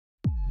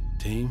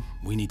Team,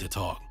 we need to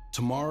talk.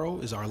 Tomorrow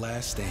is our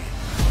last stand.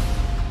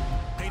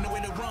 Ain't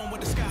nowhere to run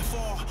with the sky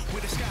fall,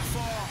 with the sky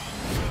fall.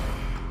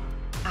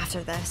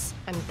 After this,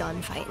 I'm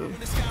done fighting. With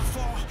the sky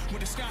fall,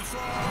 with the sky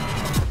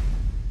fall.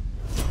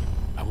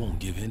 I won't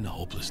give in to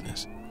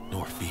hopelessness,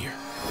 nor fear.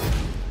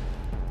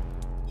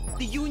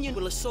 The Union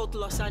will assault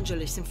Los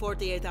Angeles in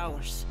 48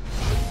 hours.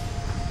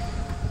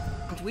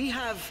 And we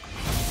have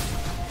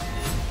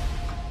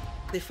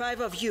the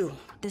 5 of you.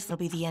 This will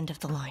be the end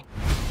of the line.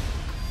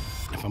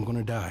 If I'm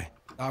gonna die,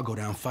 I'll go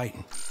down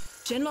fighting.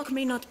 Genlock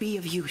may not be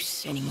of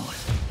use anymore.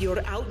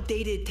 You're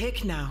outdated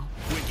tech now.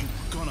 Where you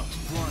gonna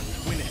run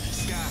when the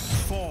sky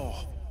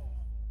fall?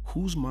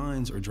 Whose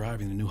minds are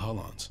driving the New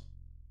Hollands?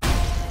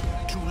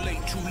 Too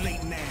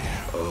late now.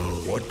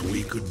 Oh, what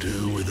we could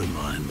do with a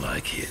mind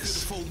like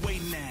his. Full way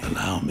now.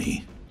 Allow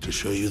me to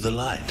show you the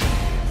light.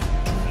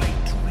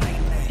 Too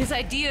late now. His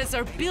ideas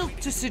are built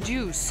to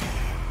seduce.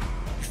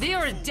 They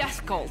are a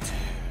death cult.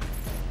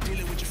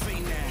 Dealing with your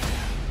fate now.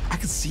 I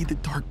can see the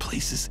dark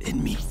places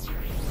in me.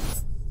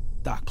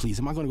 Doc, please,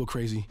 am I gonna go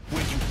crazy?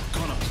 Where you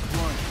gonna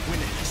run when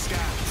the sky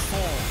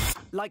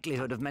fall?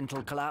 Likelihood of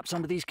mental collapse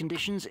under these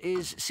conditions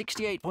is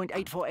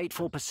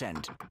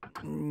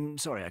 68.8484%.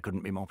 Sorry, I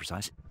couldn't be more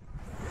precise.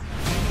 Where to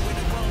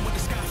run with the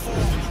sky fall,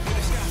 with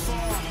the sky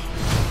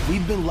fall.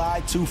 We've been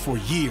lied to for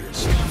years.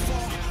 Sky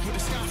fall, with the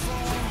sky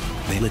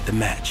fall. They lit the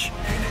match.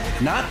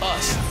 Not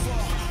us.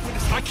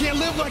 I can't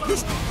live like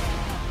this.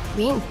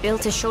 We ain't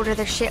built to shoulder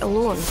their shit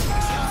alone.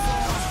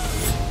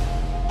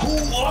 Who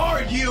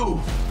are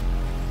you?